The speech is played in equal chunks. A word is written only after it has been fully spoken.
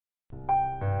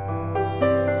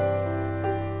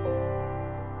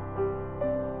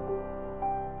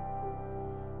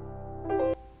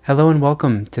Hello and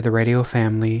welcome to the Radio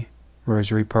Family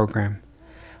Rosary Program.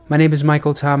 My name is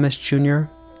Michael Thomas Jr.,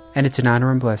 and it's an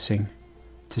honor and blessing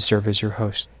to serve as your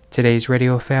host. Today's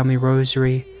Radio Family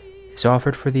Rosary is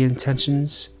offered for the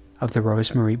intentions of the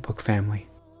Rosemary Book family.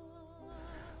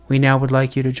 We now would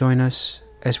like you to join us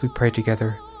as we pray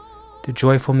together the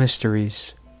joyful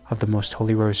mysteries of the Most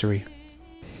Holy Rosary.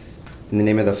 In the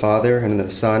name of the Father, and of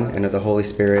the Son, and of the Holy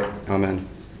Spirit. Amen.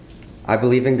 I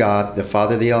believe in God, the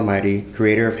Father, the Almighty,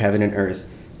 creator of heaven and earth,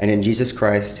 and in Jesus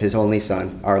Christ, his only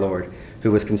Son, our Lord,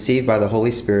 who was conceived by the Holy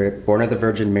Spirit, born of the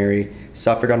Virgin Mary,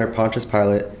 suffered under Pontius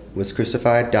Pilate, was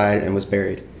crucified, died, and was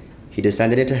buried. He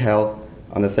descended into hell.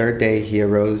 On the third day he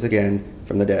arose again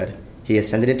from the dead. He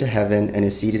ascended into heaven and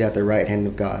is seated at the right hand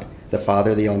of God, the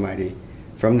Father, the Almighty.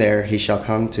 From there he shall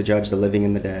come to judge the living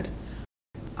and the dead.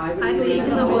 I believe in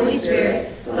the Holy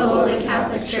Spirit, the Holy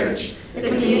Catholic Church, the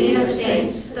communion of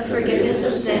saints, the forgiveness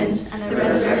of sins, and the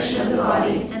resurrection of the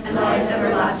body, and life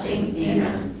everlasting.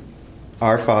 Amen.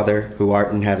 Our Father, who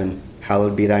art in heaven,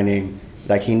 hallowed be thy name.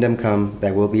 Thy kingdom come,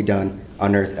 thy will be done,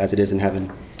 on earth as it is in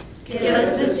heaven. Give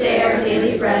us this day our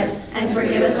daily bread, and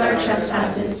forgive us our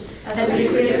trespasses, as we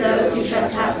forgive those who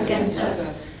trespass against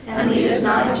us. And lead us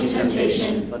not into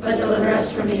temptation, but deliver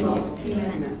us from evil.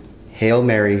 Amen. Hail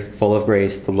Mary, full of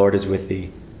grace, the Lord is with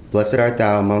thee. Blessed art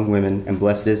thou among women, and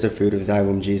blessed is the fruit of thy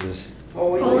womb, Jesus.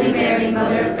 Holy Mary,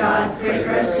 Mother of God, pray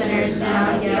for us sinners now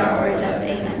and at the hour of death.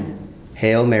 Amen.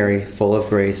 Hail Mary, full of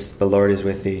grace, the Lord is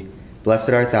with thee.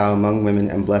 Blessed art thou among women,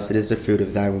 and blessed is the fruit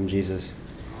of thy womb, Jesus.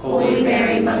 Holy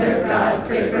Mary, Mother of God,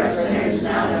 pray for us sinners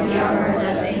now and at the hour of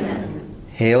death. Amen.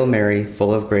 Hail Mary,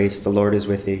 full of grace, the Lord is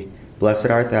with thee. Blessed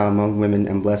art thou among women,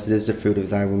 and blessed is the fruit of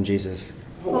thy womb, Jesus.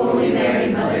 Holy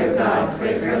Mary, Mother of God,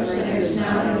 pray for us sinners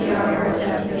now and at the hour of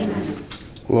death. Amen.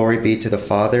 Glory be to the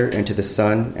Father, and to the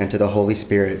Son, and to the Holy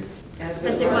Spirit. As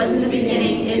it was in the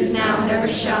beginning, is now, and ever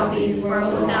shall be,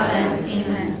 world without end.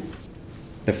 Amen.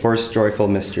 The first joyful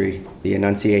mystery, the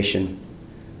Annunciation.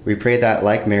 We pray that,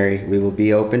 like Mary, we will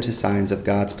be open to signs of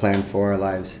God's plan for our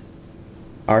lives.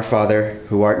 Our Father,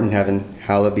 who art in heaven,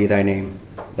 hallowed be thy name.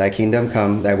 Thy kingdom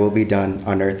come, thy will be done,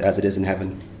 on earth as it is in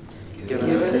heaven. Give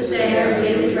us this day our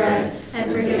daily bread, and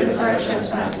forgive us our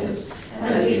trespasses,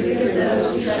 as we forgive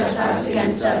those who trespass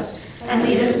against us. And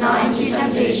lead us not into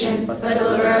temptation, but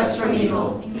deliver us from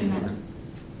evil. Amen.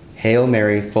 Hail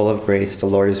Mary, full of grace, the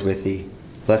Lord is with thee.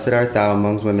 Blessed art thou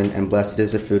among women, and blessed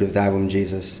is the fruit of thy womb,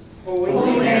 Jesus.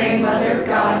 Holy Mary, Mother of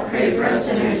God, pray for us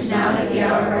sinners now and at the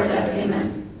hour of our death.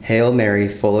 Amen. Hail Mary,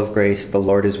 full of grace, the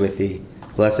Lord is with thee.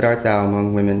 Blessed art thou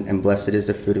among women, and blessed is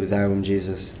the fruit of thy womb,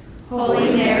 Jesus.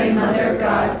 Holy Mary, Mother of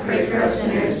God, pray for us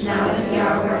sinners now and at the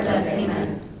hour of our death.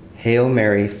 Amen. Hail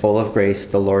Mary, full of grace,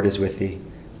 the Lord is with thee.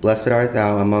 Blessed art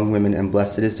thou among women, and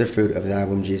blessed is the fruit of thy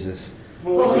womb, Jesus.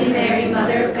 Holy Mary,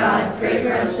 Mother of God, pray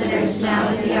for us sinners now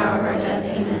and at the hour of our death.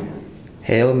 Amen.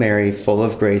 Hail Mary, full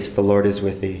of grace, the Lord is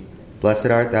with thee. Blessed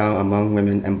art thou among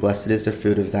women, and blessed is the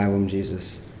fruit of thy womb,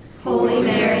 Jesus. Holy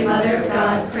Mary, Mother of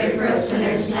God, pray for us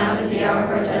sinners now and at the hour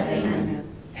of our death. Amen.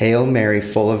 Hail Mary,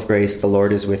 full of grace, the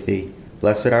Lord is with thee.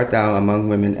 Blessed art thou among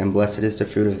women, and blessed is the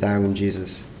fruit of thy womb,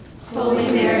 Jesus.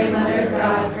 Holy Mary, Mother of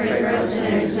God, pray for us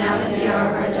sinners now and at the hour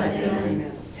of our death.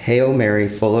 Amen. Hail Mary,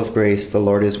 full of grace, the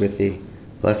Lord is with thee.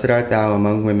 Blessed art thou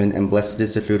among women, and blessed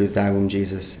is the fruit of thy womb,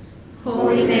 Jesus.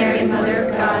 Holy Mary, Mother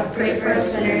of God, pray for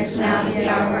us sinners now and at the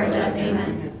hour of our death.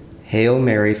 Amen. Hail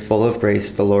Mary, full of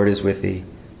grace, the Lord is with thee.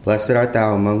 Blessed art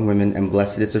thou among women, and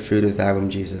blessed is the fruit of thy womb,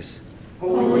 Jesus.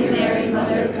 Holy Mary,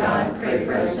 Mother of God, pray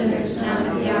for us sinners now and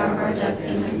at the hour of our death.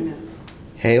 Amen.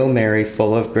 Hail Mary,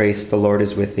 full of grace, the Lord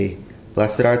is with thee.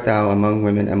 Blessed art thou among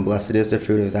women, and blessed is the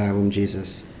fruit of thy womb,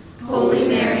 Jesus. Holy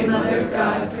Mary, Mother of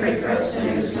God, pray for us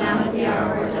sinners now and at the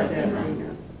hour of our death.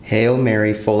 Amen. Hail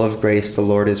Mary, full of grace, the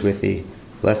Lord is with thee.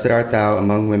 Blessed art thou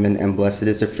among women, and blessed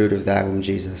is the fruit of thy womb,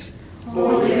 Jesus.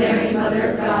 Holy Mary, Mother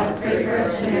of God, pray for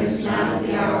us sinners now and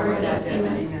at the hour of our death.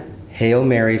 Amen. Hail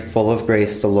Mary, full of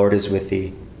grace, the Lord is with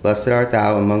thee. Blessed art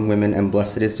thou among women, and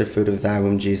blessed is the fruit of thy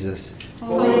womb, Jesus.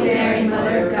 Holy Mary,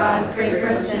 Mother of God, pray for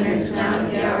us sinners now and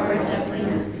at the hour of our death.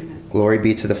 Amen. Glory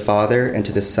be to the Father, and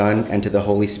to the Son, and to the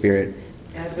Holy Spirit.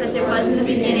 As it was in the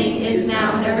beginning, is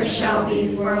now, and ever shall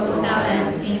be, world without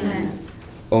end. Amen.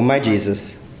 O my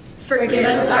Jesus, forgive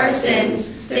us our sins,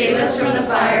 save us from the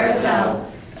fire of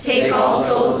hell, take all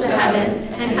souls to heaven,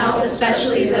 and help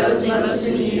especially those most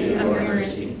in need of your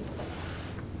mercy.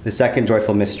 The second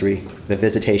joyful mystery, the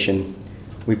Visitation.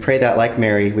 We pray that, like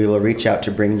Mary, we will reach out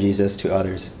to bring Jesus to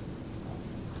others.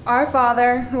 Our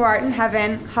Father, who art in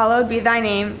heaven, hallowed be thy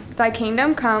name. Thy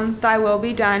kingdom come, thy will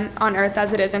be done, on earth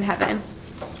as it is in heaven.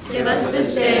 Give us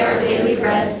this day our daily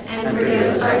bread, and forgive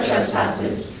us our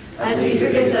trespasses, as we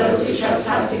forgive those who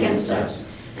trespass against us.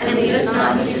 And lead us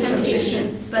not into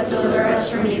temptation, but deliver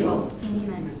us from evil.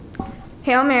 Amen.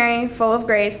 Hail Mary, full of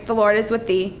grace, the Lord is with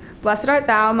thee. Blessed art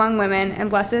thou among women, and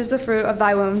blessed is the fruit of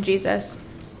thy womb, Jesus.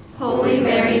 Holy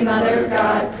Mary, Mother of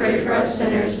God, pray for us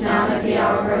sinners, now and at the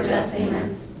hour of our death.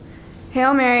 Amen.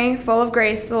 Hail Mary, full of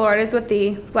grace, the Lord is with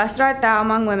thee. Blessed art thou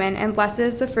among women, and blessed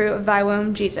is the fruit of thy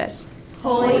womb, Jesus.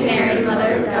 Holy Mary,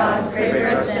 Mother of God, pray for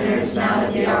us sinners, now and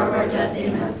at the hour of our death.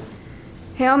 Amen.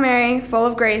 Hail Mary, full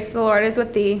of grace, the Lord is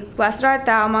with thee. Blessed art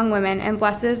thou among women, and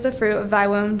blessed is the fruit of thy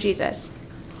womb, Jesus.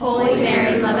 Holy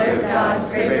Mary, Mother of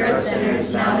God, pray for us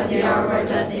sinners, now and at the hour of our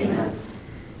death. Amen.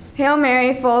 Hail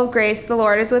Mary, full of grace, the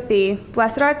Lord is with thee.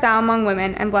 Blessed art thou among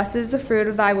women, and blessed is the fruit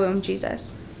of thy womb,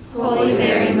 Jesus. Holy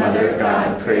Mary, Mother of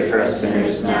God, pray for us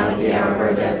sinners, now and at the hour of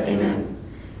our death. Amen.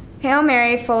 Hail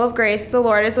Mary, full of grace, the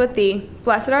Lord is with thee.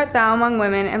 Blessed art thou among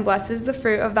women, and blessed is the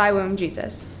fruit of thy womb,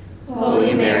 Jesus.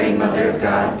 Holy Mary, Mother of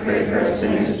God, pray for us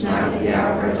sinners, now and at the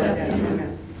hour of our death.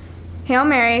 Amen. Hail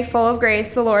Mary, full of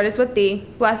grace, the Lord is with thee.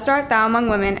 Blessed art thou among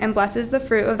women, and blessed is the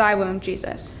fruit of thy womb,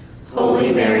 Jesus.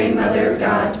 Holy Mary, Mother of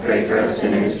God, pray for us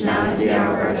sinners, now and at the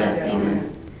hour of our death.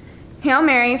 Amen. Hail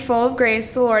Mary, full of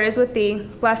grace, the Lord is with thee.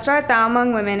 Blessed art thou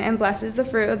among women, and blessed is the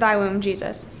fruit of thy womb,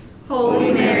 Jesus.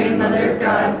 Holy Mary, Mother of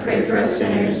God, pray for us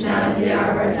sinners, now and at the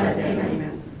hour of our death.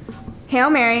 Amen. Hail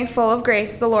Mary, full of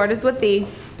grace, the Lord is with thee.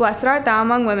 Blessed art thou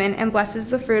among women, and blessed is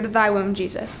the fruit of thy womb,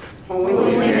 Jesus.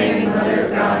 Holy Mary, Mother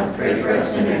of God, pray for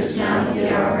us sinners, now and at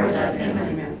the hour of our death.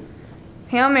 Amen.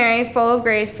 Hail Mary, full of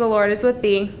grace, the Lord is with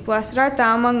thee. Blessed art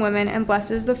thou among women, and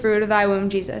blessed is the fruit of thy womb,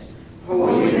 Jesus.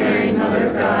 Holy Mary, Mother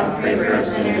of God, pray for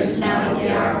us sinners, now and at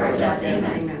the hour of our death.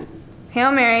 Amen.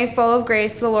 Hail Mary, full of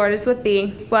grace, the Lord is with thee.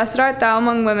 Blessed art thou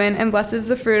among women, and blessed is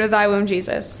the fruit of thy womb,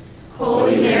 Jesus.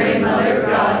 Holy Mary, Mother of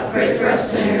God, pray for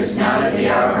us sinners, now and at the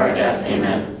hour of our death.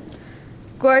 Amen.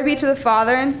 Glory be to the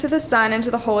Father, and to the Son, and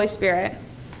to the Holy Spirit.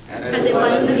 As it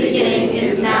was in the beginning,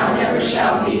 is now, and ever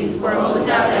shall be, world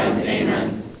without end.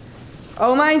 Amen.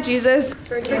 O my Jesus,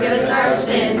 Forgive us our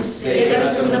sins, save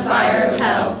us from the fire of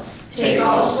hell, take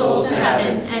all souls to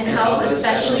heaven, and help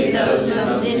especially those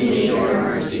most in need of your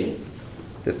mercy.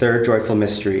 The third joyful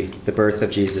mystery, the birth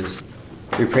of Jesus.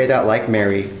 We pray that, like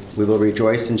Mary, we will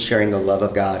rejoice in sharing the love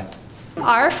of God.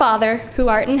 Our Father, who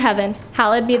art in heaven,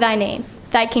 hallowed be thy name.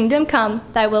 Thy kingdom come,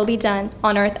 thy will be done,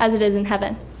 on earth as it is in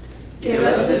heaven. Give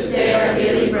us this day our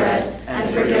daily bread,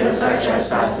 and forgive us our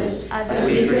trespasses, as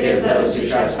we forgive those who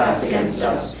trespass against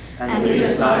us. And lead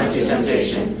us not into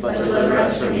temptation, but deliver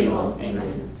us from evil.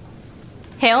 Amen.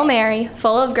 Hail Mary,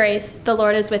 full of grace, the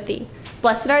Lord is with thee.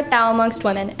 Blessed art thou amongst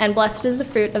women, and blessed is the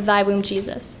fruit of thy womb,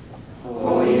 Jesus.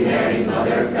 Holy Mary,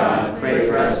 Mother of God, pray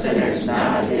for us sinners,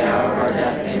 now and at the hour of our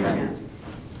death. Amen.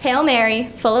 Hail Mary,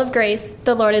 full of grace,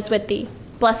 the Lord is with thee.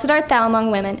 Blessed art thou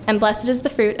among women, and blessed is the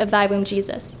fruit of thy womb,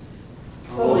 Jesus.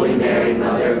 Holy Mary,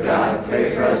 Mother of God,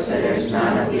 pray for us sinners, now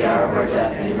and at the hour of our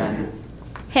death. Amen.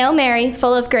 Hail Mary,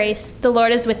 full of grace, the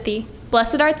Lord is with thee.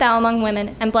 Blessed art thou among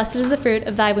women, and blessed is the fruit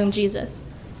of thy womb, Jesus.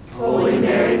 Holy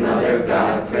Mary, Mother of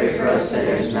God, pray for us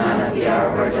sinners, now and at the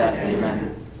hour of our death.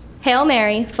 Amen. Hail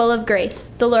Mary, full of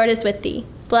grace, the Lord is with thee.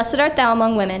 Blessed art thou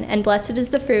among women, and blessed is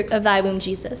the fruit of thy womb,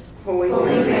 Jesus.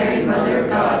 Holy Mary, Mother of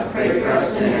God, pray for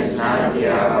us sinners, now and at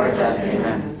the hour of our death.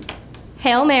 Amen.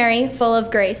 Hail Mary, full of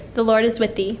grace, the Lord is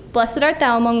with thee. Blessed art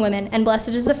thou among women, and blessed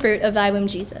is the fruit of thy womb,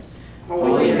 Jesus.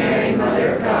 Holy Mary,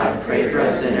 Mother of God, pray for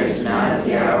us sinners, now and at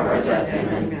the hour of our death.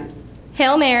 Amen.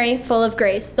 Hail Mary, full of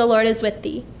grace, the Lord is with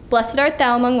thee. Blessed art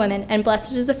thou among women, and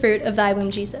blessed is the fruit of thy womb,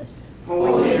 Jesus.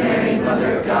 Holy Mary,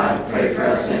 Mother of God, pray for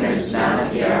us sinners, now and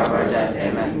at the hour of our death.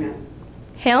 Amen.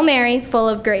 Hail Mary, full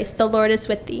of grace, the Lord is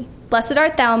with thee. Blessed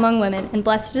art thou among women, and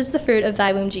blessed is the fruit of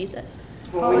thy womb, Jesus.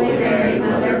 Holy Mary,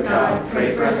 Mother of God,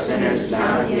 pray for us sinners,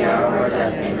 now and at the hour of our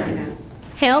death. Amen.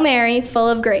 Hail Mary, full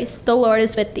of grace, the Lord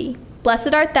is with thee.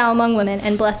 Blessed art thou among women,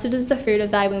 and blessed is the fruit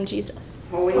of thy womb, Jesus.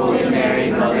 Holy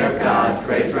Mary, Mother of God,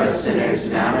 pray for us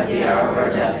sinners, now and at the hour of our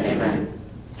death. Amen.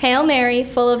 Hail Mary,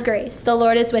 full of grace, the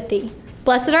Lord is with thee.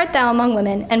 Blessed art thou among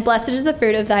women, and blessed is the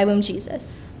fruit of thy womb,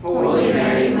 Jesus. Holy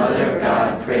Mary, Mother of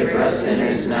God, pray for us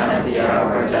sinners, now and at the hour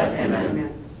of our death.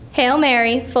 Amen. Hail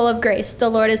Mary, full of grace, the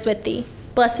Lord is with thee.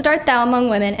 Blessed art thou among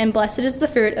women, and blessed is the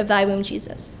fruit of thy womb,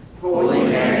 Jesus. Holy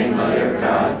Mary, Mother of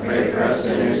God, pray for us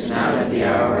sinners, now and at the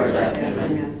hour of our death.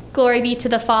 Amen. Glory be to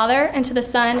the Father, and to the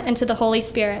Son, and to the Holy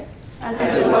Spirit. As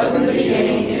it was in the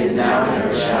beginning, is now, and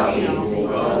ever shall be,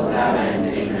 world without end.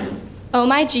 Amen. O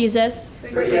my Jesus,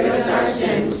 forgive us our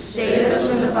sins, save us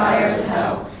from the fires of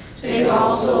hell, take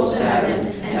all souls to heaven,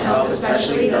 and help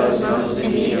especially those most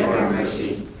in need of your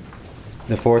mercy.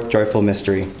 The fourth joyful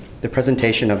mystery, the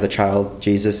presentation of the child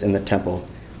Jesus in the temple.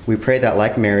 We pray that,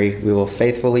 like Mary, we will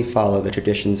faithfully follow the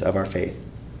traditions of our faith.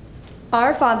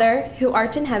 Our Father, who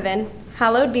art in heaven,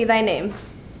 hallowed be thy name.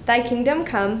 Thy kingdom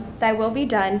come, thy will be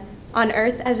done, on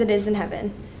earth as it is in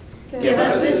heaven. Give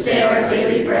us this day our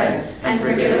daily bread, and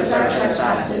forgive us our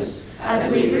trespasses,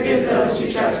 as we forgive those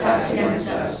who trespass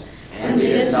against us. And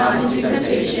lead us not into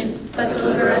temptation, but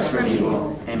deliver us from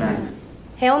evil. Amen.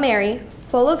 Hail Mary,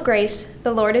 full of grace,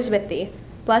 the Lord is with thee.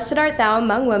 Blessed art thou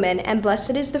among women, and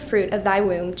blessed is the fruit of thy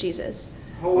womb, Jesus.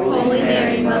 Holy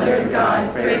Mary, Mother of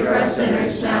God, pray for us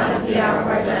sinners now and at the hour of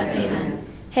our death. Amen.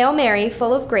 Hail Mary,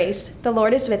 full of grace, the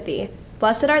Lord is with thee.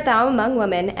 Blessed art thou among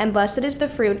women, and blessed is the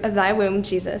fruit of thy womb,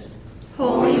 Jesus.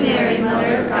 Holy Mary,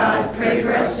 Mother of God, pray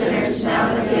for us sinners now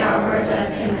and at the hour of our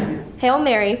death. Amen. Hail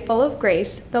Mary, full of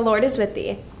grace, the Lord is with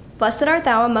thee. Blessed art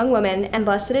thou among women, and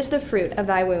blessed is the fruit of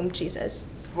thy womb, Jesus.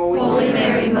 Holy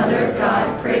Mary, Mother of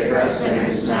God, pray for us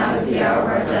sinners now and at the hour of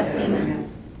our death.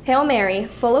 Amen. Hail Mary,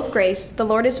 full of grace, the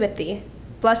Lord is with thee.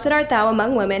 Blessed art thou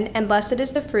among women, and blessed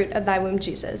is the fruit of thy womb,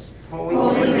 Jesus.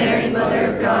 Holy Mary, Mother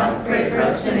of God, pray for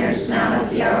us sinners now and at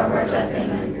the hour of our death.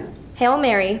 Amen. Hail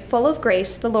Mary, full of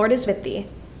grace, the Lord is with thee.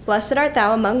 Blessed art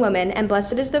thou among women, and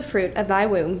blessed is the fruit of thy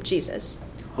womb, Jesus.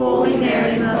 Holy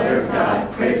Mary, Mother of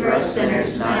God, pray for us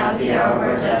sinners now at the hour of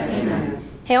our death. Amen.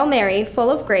 Hail Mary, full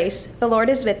of grace, the Lord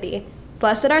is with thee.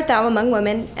 Blessed art thou among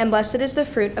women, and blessed is the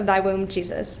fruit of thy womb,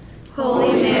 Jesus.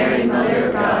 Holy Mary, Mother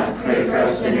of God, pray for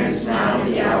us sinners now at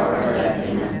the hour of our death.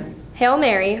 Amen. Hail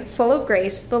Mary, full of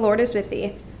grace, the Lord is with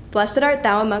thee. Blessed art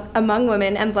thou among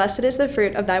women, and blessed is the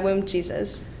fruit of thy womb,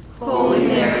 Jesus. Holy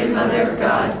Mary, Mother of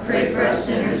God, pray for us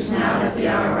sinners now and at the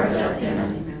hour of our death.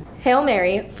 Amen. Hail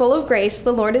Mary, full of grace,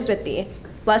 the Lord is with thee.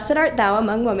 Blessed art thou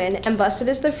among women, and blessed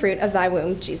is the fruit of thy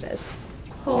womb, Jesus.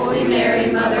 Holy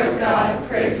Mary, Mother of God,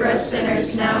 pray for us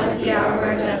sinners now and at the hour of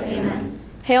our death. Amen.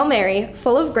 Hail Mary,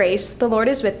 full of grace, the Lord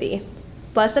is with thee.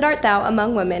 Blessed art thou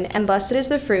among women, and blessed is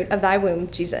the fruit of thy womb,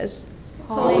 Jesus.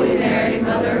 Holy Mary,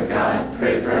 Mother of God,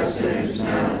 pray for us sinners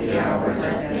now at the hour of our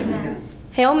death. Amen.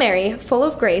 Hail Mary, full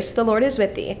of grace, the Lord is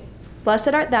with thee. Blessed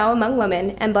art thou among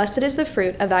women, and blessed is the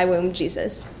fruit of thy womb,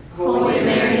 Jesus. Holy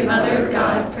Mary, Mother of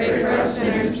God, pray for us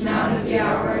sinners now and at the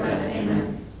hour of our death.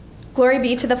 Amen. Glory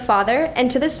be to the Father, and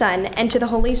to the Son, and to the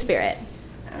Holy Spirit.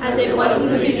 As it was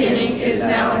in the beginning, is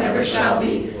now, and ever shall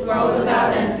be, world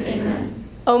without end. Amen.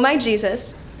 O my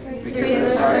Jesus, forgive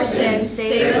us our sins,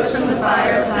 save us from the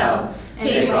fire of hell, and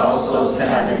take all souls to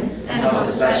heaven, and help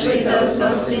especially those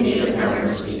most in need of your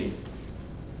mercy.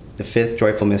 The fifth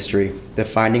joyful mystery, the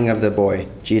finding of the boy,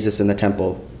 Jesus in the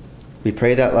temple. We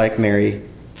pray that, like Mary,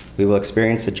 we will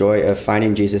experience the joy of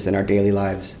finding Jesus in our daily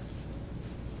lives.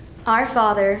 Our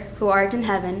Father, who art in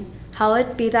heaven,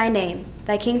 hallowed be thy name.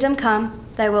 Thy kingdom come,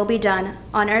 thy will be done,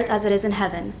 on earth as it is in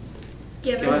heaven.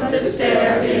 Give us this day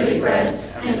our daily bread,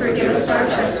 and forgive us our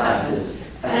trespasses,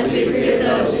 as we forgive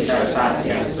those who trespass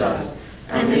against us.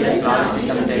 And lead us not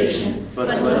into temptation, but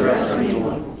deliver us from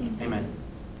evil. Amen.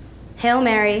 Hail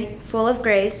Mary, full of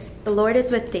grace, the Lord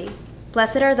is with thee.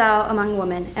 Blessed art thou among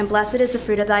women, and blessed is the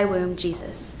fruit of thy womb,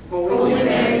 Jesus. Holy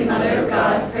Mary, Mother of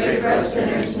God, pray for us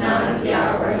sinners now and at the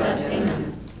hour of our death.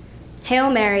 Amen. Hail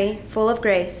Mary, full of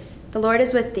grace, the Lord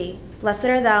is with thee. Blessed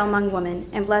art thou among women,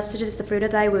 and blessed is the fruit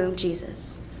of thy womb,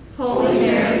 Jesus. Holy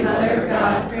Mary, Mother of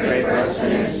God, pray for us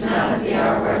sinners now and at the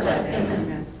hour of our death.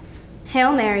 Amen.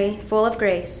 Hail Mary, full of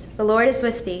grace, the Lord is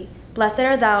with thee. Blessed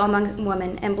art thou among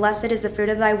women, and blessed is the fruit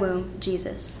of thy womb,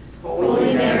 Jesus.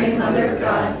 Holy Mary, Mother of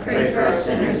God, pray for us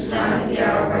sinners now and at the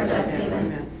hour of our death.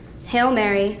 Amen. Hail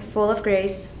Mary, full of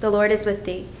grace, the Lord is with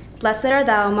thee. Blessed art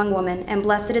thou among women, and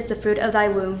blessed is the fruit of thy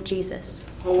womb, Jesus.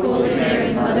 Holy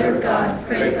Mary, Mother of God,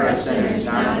 pray for us sinners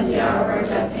now and at the hour of our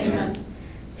death. Amen.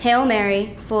 Hail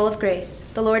Mary, full of grace,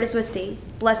 the Lord is with thee.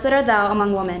 Blessed art thou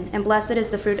among women, and blessed is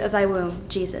the fruit of thy womb,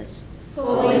 Jesus.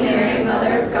 Holy Mary,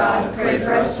 Mother of God, pray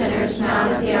for us sinners now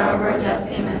and at the hour of our death.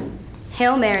 Amen.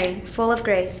 Hail Mary, full of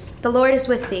grace, the Lord is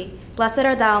with thee. Blessed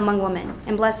art thou among women,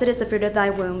 and blessed is the fruit of thy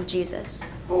womb,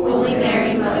 Jesus. Holy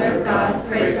Mary, Mother of God,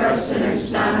 pray for us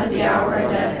sinners now and at the hour of our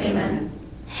death. Amen.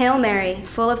 Hail Mary,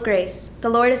 full of grace, the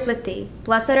Lord is with thee.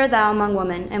 Blessed art thou among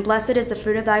women, and blessed is the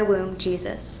fruit of thy womb,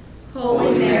 Jesus.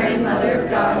 Holy Mary, Mother of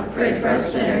God, pray for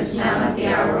us sinners now and at the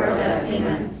hour of our death.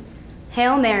 Amen.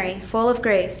 Hail Mary, full of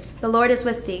grace, the Lord is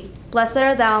with thee. Blessed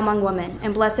art thou among women,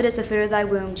 and blessed is the fruit of thy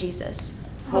womb, Jesus.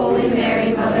 Holy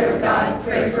Mary, Mother of God,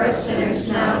 pray for us sinners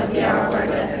now and at the hour of our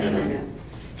death. Amen.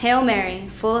 Hail Mary,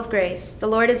 full of grace, the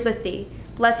Lord is with thee.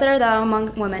 Blessed art thou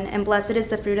among women, and blessed is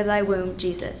the fruit of thy womb,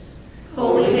 Jesus.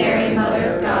 Holy Mary,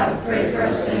 Mother of God, pray for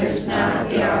us sinners now and at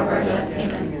the hour of our death.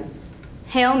 Amen.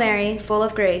 Hail Mary, full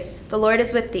of grace, the Lord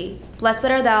is with thee. Blessed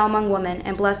art thou among women,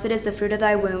 and blessed is the fruit of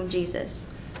thy womb, Jesus.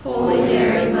 Holy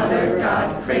Mary, Mother of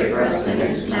God, pray for us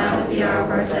sinners now at the hour of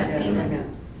our death.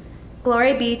 Amen.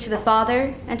 Glory be to the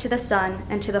Father, and to the Son,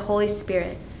 and to the Holy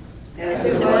Spirit. As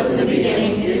it was in the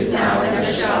beginning, is now, and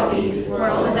ever shall be,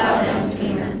 world without end.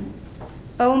 Amen.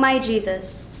 O my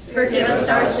Jesus, Forgive us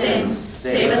our sins,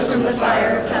 save us from the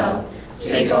fire of hell,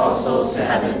 take all souls to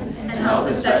heaven, and help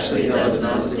especially those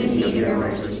most in need of your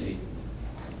mercy.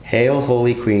 Hail,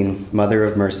 Holy Queen, Mother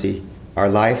of Mercy, our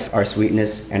life, our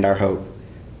sweetness, and our hope.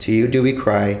 To you do we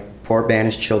cry, poor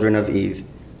banished children of Eve.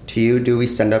 To you do we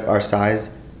send up our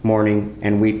sighs, mourning,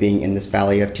 and weeping in this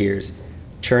valley of tears.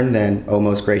 Turn then, O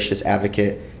most gracious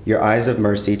Advocate, your eyes of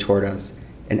mercy toward us,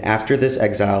 and after this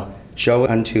exile, show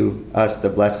unto us the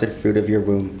blessed fruit of your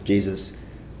womb, Jesus.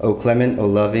 O clement, O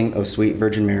loving, O sweet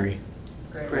Virgin Mary.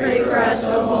 Pray for us,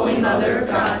 O Holy Mother of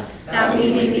God, that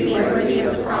we may be worthy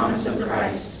of the promise of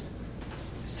Christ.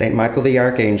 Saint Michael the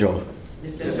Archangel,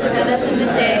 Defend us in the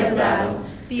day of battle.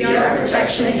 Be our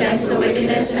protection against the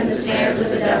wickedness and the snares of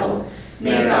the devil.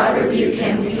 May God rebuke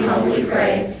him, we humbly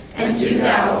pray. And do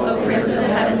thou, O Prince of the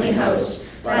heavenly host,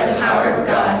 by the power of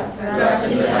God,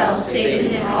 thrust into hell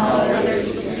Satan and all other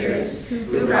evil spirits,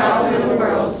 who prowl through the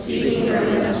world, seeking the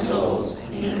ruin of souls.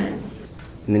 Amen.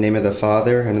 in the name of the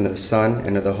Father, and of the Son,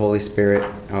 and of the Holy Spirit.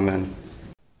 Amen.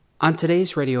 On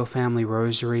today's Radio Family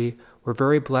Rosary, we're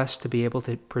very blessed to be able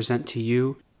to present to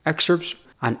you excerpts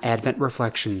on Advent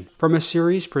Reflection from a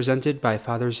series presented by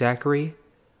Father Zachary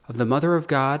of the Mother of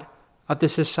God of the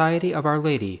Society of Our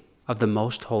Lady of the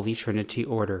Most Holy Trinity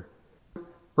Order.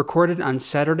 Recorded on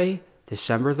Saturday,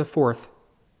 December the 4th,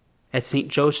 at St.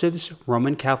 Joseph's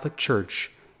Roman Catholic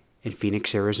Church in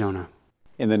Phoenix, Arizona.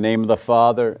 In the name of the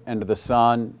Father, and of the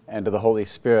Son, and of the Holy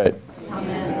Spirit.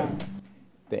 Amen.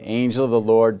 The angel of the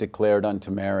Lord declared unto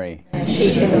Mary, And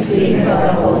she conceived by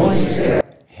the Holy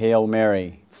Spirit. Hail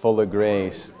Mary, full of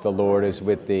grace, the Lord is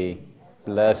with thee.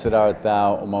 Blessed art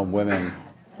thou among women,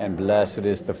 and blessed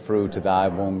is the fruit of thy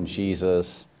womb,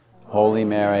 Jesus. Holy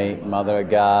Mary, Mother of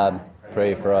God,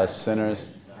 pray for us sinners,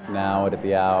 now and at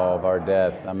the hour of our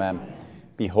death. Amen.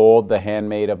 Behold the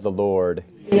handmaid of the Lord.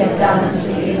 Be it done unto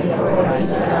me according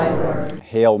to thy word.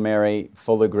 Hail Mary,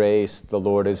 full of grace, the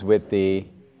Lord is with thee.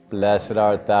 Blessed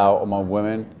art thou among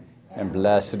women, and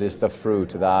blessed is the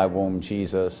fruit of thy womb,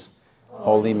 Jesus.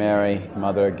 Holy Mary,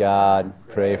 Mother of God,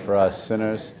 pray for us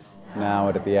sinners, now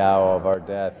and at the hour of our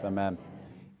death. Amen.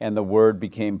 And the Word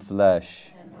became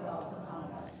flesh.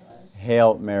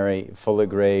 Hail Mary, full of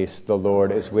grace, the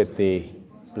Lord is with thee.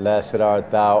 Blessed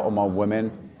art thou among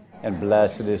women, and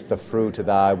blessed is the fruit of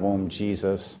thy womb,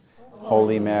 Jesus.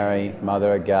 Holy Mary,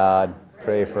 Mother of God,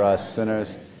 pray for us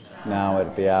sinners, now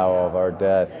at the hour of our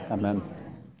death. Amen.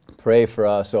 Pray for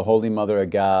us, O Holy Mother of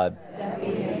God.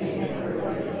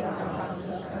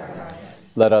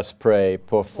 Let us pray.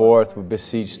 Pour forth, we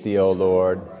beseech thee, O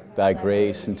Lord, thy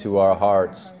grace into our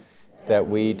hearts, that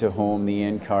we, to whom the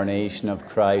incarnation of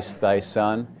Christ, thy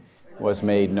Son, was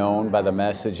made known by the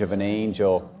message of an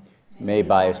angel, may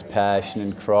by his passion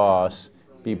and cross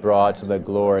be brought to the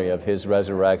glory of his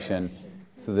resurrection,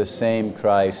 through the same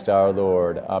Christ our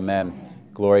Lord. Amen.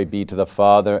 Glory be to the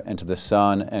Father, and to the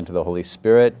Son, and to the Holy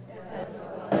Spirit.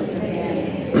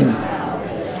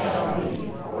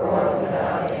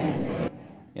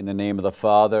 In the name of the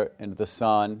Father, and of the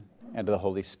Son, and of the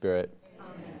Holy Spirit.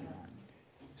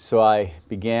 So I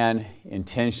began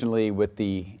intentionally with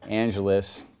the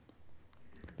Angelus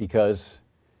because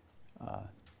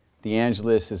the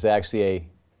Angelus is actually a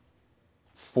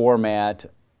format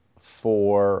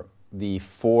for the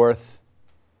fourth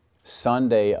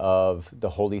Sunday of the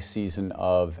holy season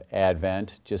of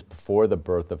Advent, just before the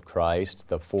birth of Christ,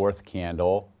 the fourth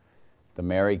candle, the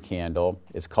Mary candle.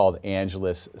 It's called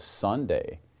Angelus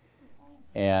Sunday.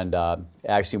 And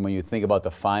actually, when you think about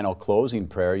the final closing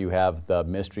prayer, you have the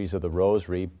mysteries of the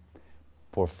Rosary.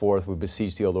 Pour forth, we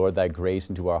beseech thee, O Lord, thy grace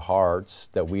into our hearts,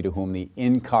 that we, to whom the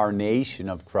incarnation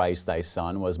of Christ thy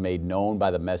Son was made known by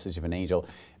the message of an angel,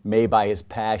 may by his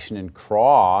passion and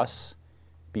cross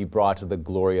be brought to the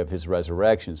glory of his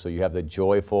resurrection. So you have the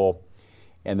joyful,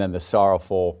 and then the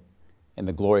sorrowful, and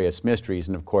the glorious mysteries,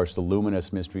 and of course the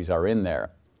luminous mysteries are in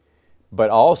there. But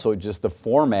also just the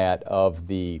format of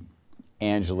the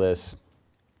Angelus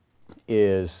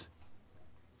is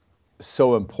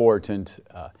so important.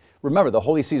 Remember, the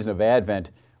holy season of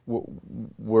Advent,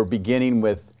 we're beginning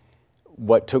with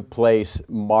what took place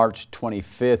March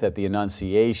 25th at the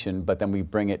Annunciation, but then we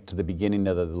bring it to the beginning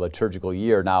of the liturgical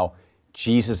year. Now,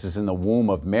 Jesus is in the womb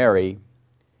of Mary,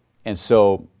 and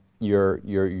so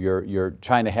you're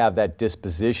trying to have that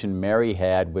disposition Mary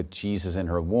had with Jesus in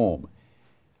her womb.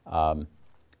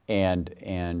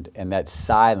 and that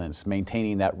silence,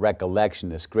 maintaining that recollection,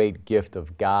 this great gift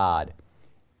of God,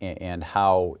 and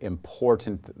how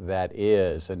important that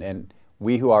is. And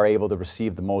we who are able to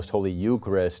receive the Most Holy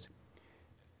Eucharist,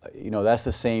 that's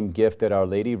the same gift that Our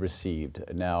Lady received.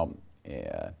 Now,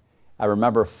 I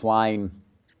remember flying,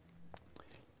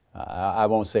 I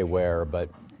won't say where, but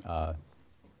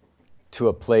to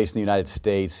a place in the United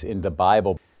States in the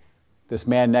Bible. This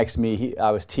man next to me,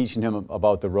 I was teaching him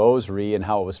about the Rosary and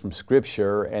how it was from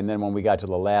Scripture, and then when we got to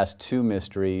the last two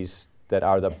mysteries that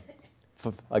are the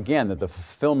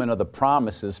fulfillment of the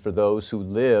promises for those who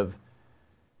live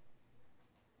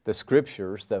the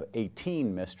Scriptures, the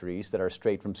 18 mysteries that are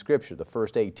straight from Scripture. The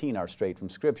first 18 are straight from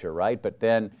Scripture, right? But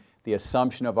then the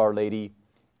Assumption of Our Lady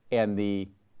and the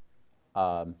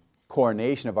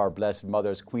coronation of our Blessed Mother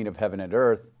as Queen of Heaven and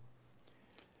Earth,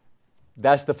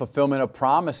 that's the fulfillment of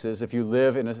promises. If you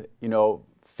live in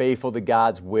faithful to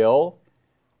God's will,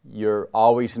 you're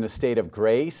always in a state of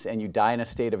grace, and you die in a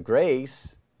state of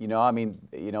grace.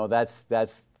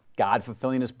 That's God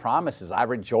fulfilling His promises. I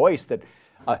rejoice that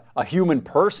a human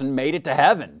person made it to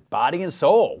heaven, body and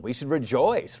soul. We should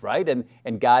rejoice, right?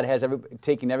 And God has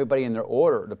taken everybody in their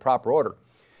order, the proper order.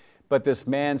 But this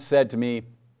man said to me,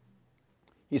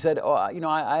 he said,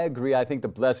 I agree. I think the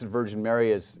Blessed Virgin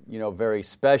Mary is, very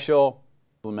special.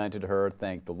 Complimented her,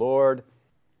 thank the Lord.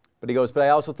 But he goes, but I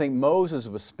also think Moses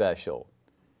was special.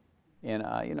 And,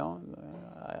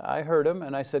 I heard him,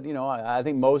 and I said, I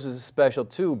think Moses is special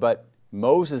too, but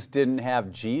Moses didn't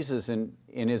have Jesus in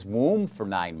his womb for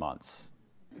 9 months.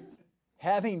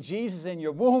 Having Jesus in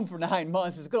your womb for 9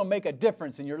 months is going to make a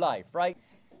difference in your life, right?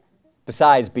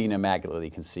 Besides being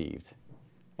immaculately conceived.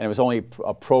 And it was only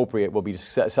appropriate, we'll be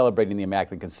celebrating the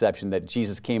Immaculate Conception, that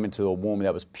Jesus came into a womb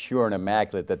that was pure and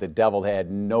immaculate, that the devil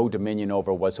had no dominion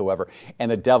over whatsoever.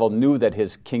 And the devil knew that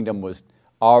his kingdom was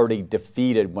already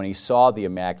defeated when he saw the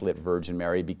Immaculate Virgin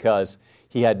Mary, because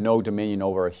he had no dominion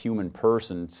over a human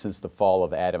person since the fall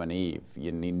of Adam and Eve.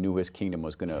 And he knew his kingdom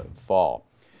was going to fall.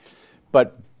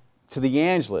 But to the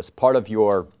Angelus, part of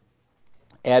your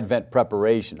Advent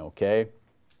preparation, okay?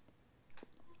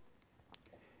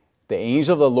 The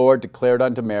angel of the Lord declared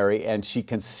unto Mary, and she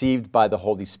conceived by the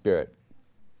Holy Spirit.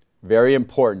 Very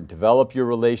important. Develop your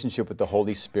relationship with the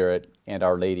Holy Spirit and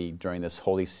Our Lady during this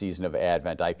holy season of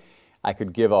Advent. I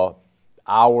could give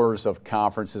hours of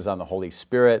conferences on the Holy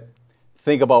Spirit.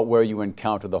 Think about where you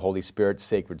encounter the Holy Spirit.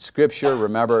 Sacred Scripture.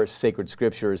 Remember, sacred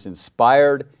Scripture is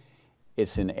inspired.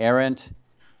 It's inerrant.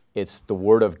 It's the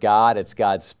Word of God. It's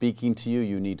God speaking to you.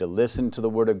 You need to listen to the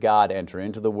Word of God, enter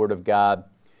into the Word of God.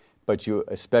 But you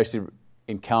especially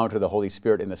encounter the Holy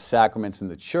Spirit in the sacraments in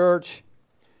the church.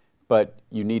 But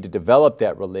you need to develop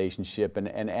that relationship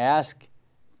and ask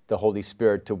the Holy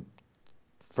Spirit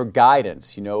for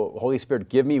guidance. Holy Spirit,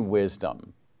 give me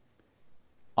wisdom,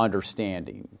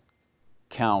 understanding,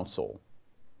 counsel.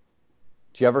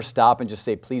 Do you ever stop and just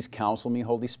say, please counsel me,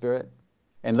 Holy Spirit?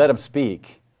 And let Him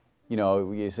speak.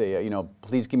 You say,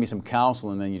 please give me some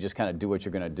counsel, and then you just kind of do what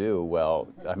you're going to do. Well,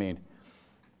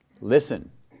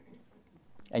 listen.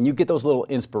 And you get those little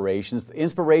inspirations. The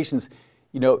inspirations,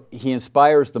 He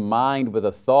inspires the mind with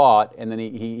a thought, and then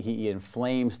he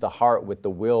inflames the heart with the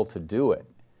will to do it.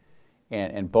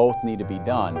 And both need to be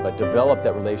done. But develop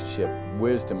that relationship,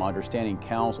 wisdom, understanding,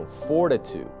 counsel,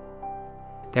 fortitude.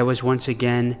 That was once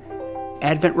again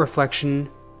Advent Reflection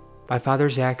by Father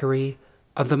Zachary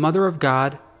of the Mother of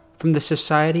God from the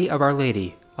Society of Our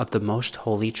Lady of the Most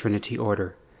Holy Trinity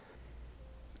Order.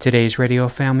 Today's Radio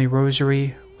Family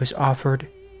Rosary was offered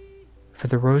for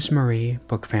the Rosemarie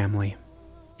Book Family.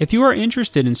 If you are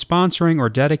interested in sponsoring or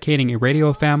dedicating a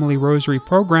Radio Family Rosary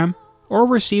program, or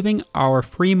receiving our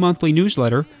free monthly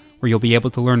newsletter, where you'll be able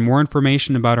to learn more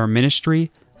information about our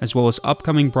ministry, as well as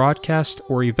upcoming broadcasts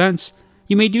or events,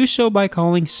 you may do so by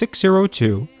calling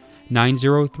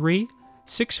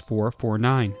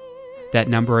 602-903-6449. That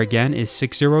number again is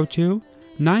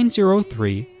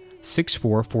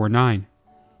 602-903-6449.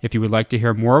 If you would like to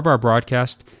hear more of our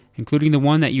broadcast, including the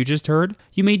one that you just heard,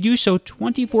 you may do so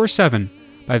 24/7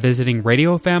 by visiting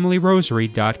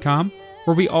RadioFamilyRosary.com,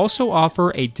 where we also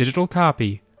offer a digital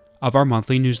copy of our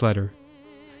monthly newsletter.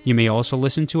 You may also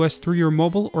listen to us through your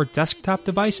mobile or desktop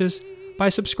devices by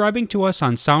subscribing to us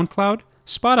on SoundCloud,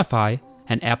 Spotify,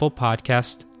 and Apple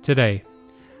Podcasts today.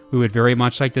 We would very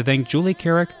much like to thank Julie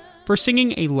Carrick for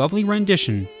singing a lovely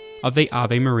rendition of the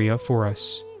Ave Maria for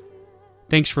us.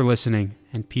 Thanks for listening,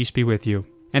 and peace be with you.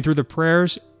 And through the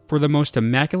prayers for the most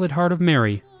Immaculate Heart of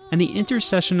Mary and the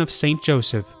intercession of Saint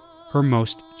Joseph, her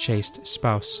most chaste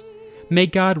spouse, may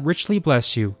God richly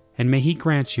bless you, and may He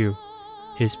grant you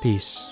His peace.